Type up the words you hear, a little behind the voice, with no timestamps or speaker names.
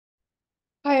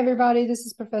Hi, everybody. This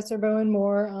is Professor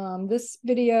Bowen-Moore. This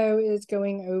video is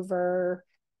going over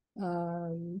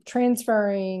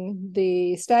transferring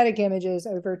the static images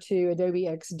over to Adobe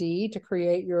XD to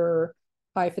create your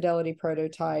high-fidelity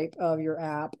prototype of your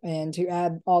app and to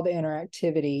add all the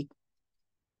interactivity.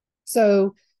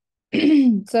 So,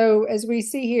 so as we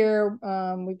see here,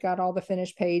 we've got all the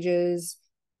finished pages.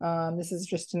 This is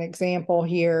just an example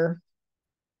here.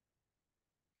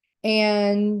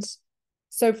 And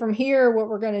so from here, what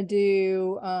we're going to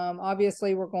do,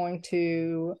 obviously, we're going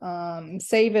to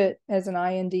save it as an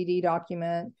INDD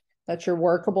document. That's your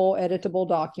workable, editable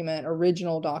document,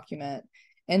 original document.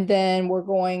 And then we're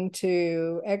going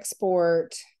to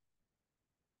export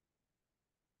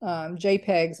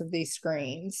JPEGs of these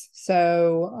screens.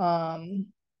 So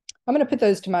I'm going to put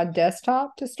those to my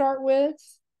desktop to start with,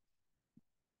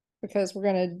 because we're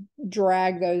going to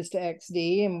drag those to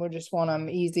XD and we just want them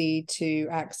easy to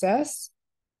access.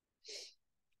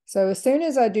 So as soon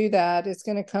as I do that, it's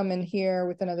going to come in here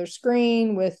with another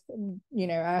screen with,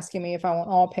 asking me if I want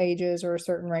all pages or a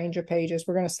certain range of pages.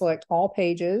 We're going to select all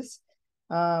pages.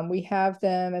 We have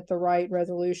them at the right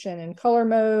resolution and color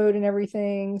mode and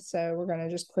everything. So we're going to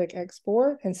just click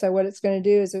export. And so what it's going to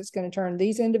do is it's going to turn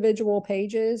these individual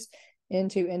pages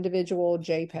into individual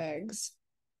JPEGs.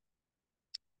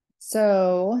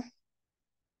 So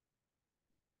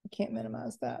I can't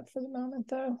minimize that for the moment,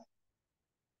 though.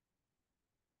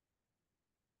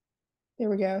 There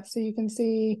we go. So you can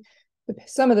see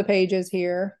some of the pages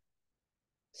here.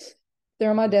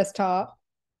 They're on my desktop.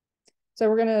 So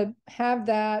we're going to have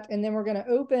that, and then we're going to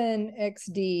open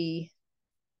XD.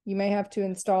 You may have to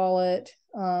install it,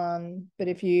 but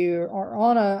if you are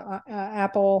on a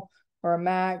Apple or a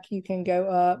Mac, you can go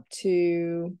up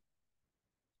to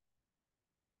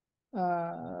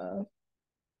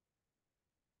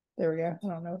there we go. I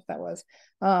don't know if that was.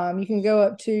 You can go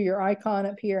up to your icon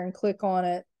up here and click on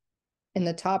it in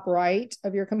the top right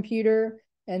of your computer,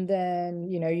 and then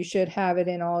you should have it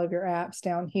in all of your apps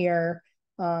down here,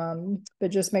 but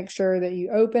just make sure that you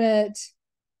open it.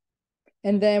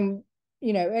 And then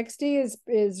XD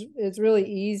is really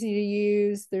easy to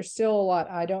use. There's still a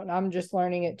lot I'm just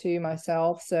learning it too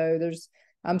myself, so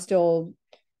I'm still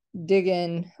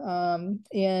digging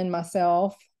in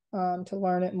myself to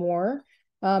learn it more.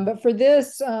 But for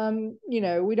this,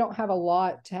 we don't have a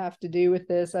lot to have to do with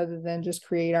this other than just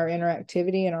create our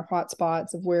interactivity and our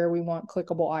hotspots of where we want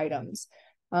clickable items.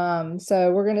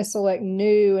 So we're going to select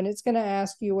new, and it's going to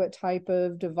ask you what type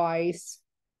of device.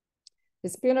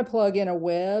 It's going to plug in a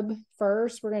web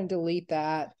first. We're going to delete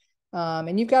that.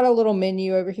 And you've got a little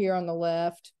menu over here on the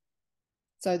left.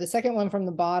 So the second one from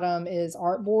the bottom is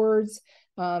artboards.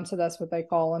 So that's what they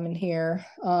call them in here.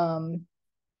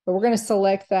 But we're going to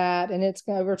select that, and it's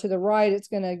over to the right. It's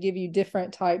going to give you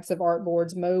different types of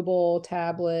artboards: mobile,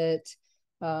 tablet,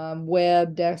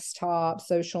 web, desktop,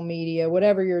 social media,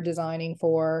 whatever you're designing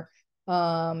for.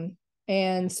 And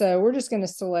so we're just going to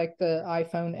select the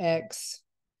iPhone X.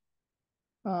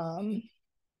 So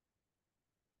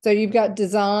you've got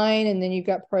design, and then you've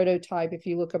got prototype if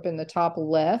you look up in the top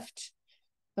left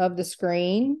of the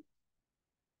screen.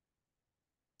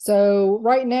 So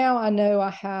right now I know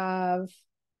I have,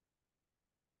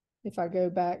 if I go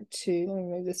back to, let me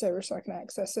move this over so I can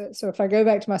access it. So if I go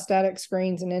back to my static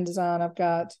screens in InDesign, I've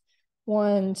got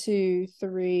 1, 2,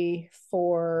 3,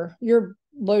 4. Your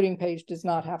loading page does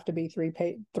not have to be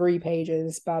three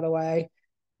pages, by the way.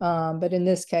 But in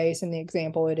this case, in the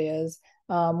example, it is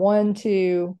 1,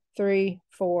 2, 3,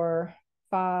 4,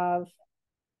 5,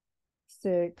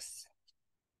 6,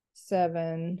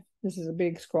 7. This is a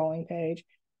big scrolling page.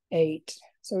 8.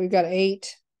 So we've got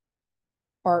 8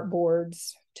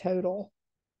 artboards total.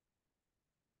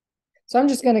 So I'm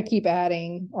just going to keep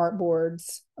adding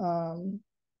artboards, and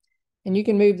you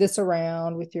can move this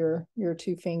around with your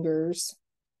 2 fingers.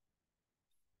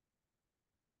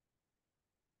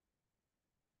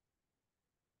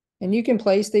 And you can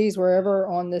place these wherever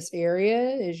on this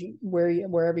area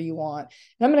wherever you want.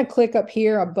 And I'm going to click up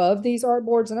here above these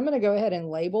artboards, and I'm going to go ahead and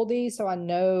label these so I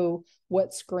know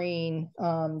what screen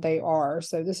they are.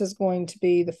 So this is going to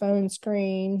be the phone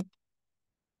screen.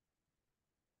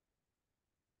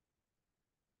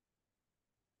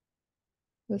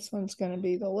 This one's going to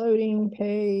be the loading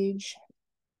page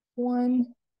 1.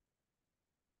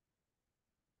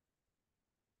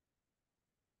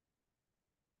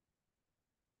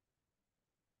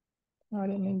 Oh, I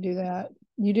didn't mean to do that.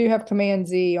 You do have Command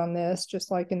Z on this,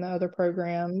 just like in the other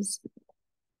programs.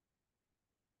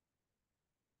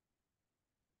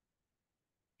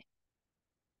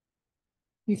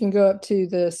 You can go up to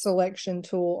the selection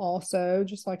tool also,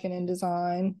 just like in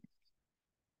InDesign.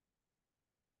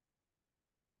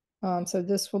 So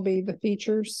this will be the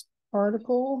features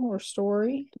article or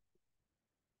story.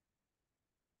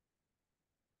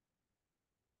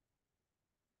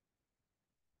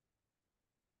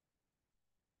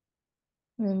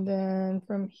 And then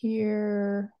from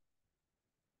here,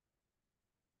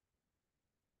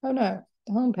 oh no,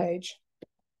 the home page.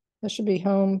 This should be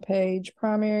home page,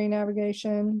 primary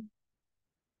navigation.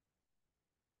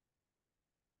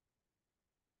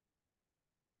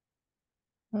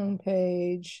 Home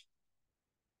page,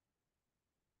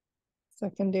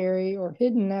 secondary or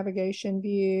hidden navigation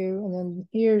view. And then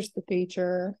here's the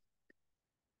feature.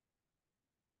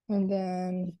 And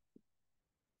then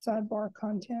sidebar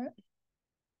content.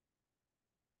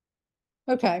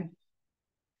 Okay.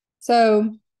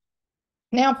 So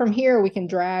now from here, we can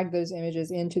drag those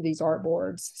images into these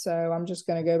artboards. So I'm just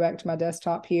going to go back to my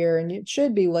desktop here, and it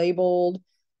should be labeled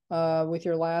with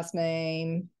your last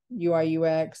name,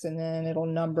 UIUX, and then it'll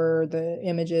number the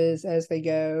images as they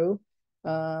go.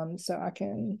 So I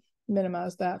can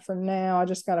minimize that for now. I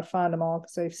just got to find them all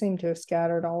because they seem to have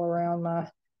scattered all around my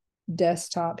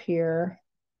desktop here.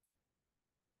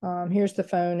 Here's the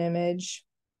phone image.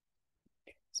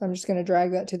 So I'm just going to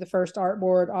drag that to the first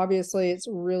artboard. Obviously, it's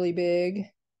really big.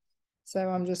 So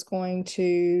I'm just going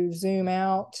to zoom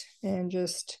out and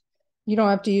just, you don't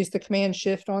have to use the Command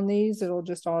Shift on these. It'll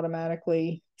just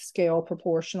automatically scale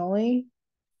proportionally.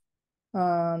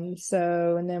 And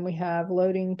then we have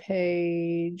loading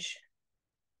page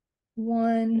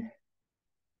 1.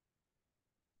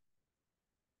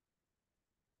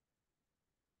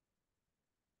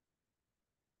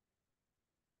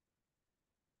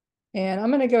 And I'm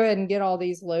going to go ahead and get all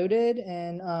these loaded,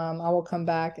 and I will come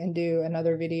back and do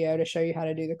another video to show you how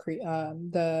to do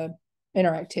the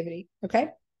interactivity. Okay.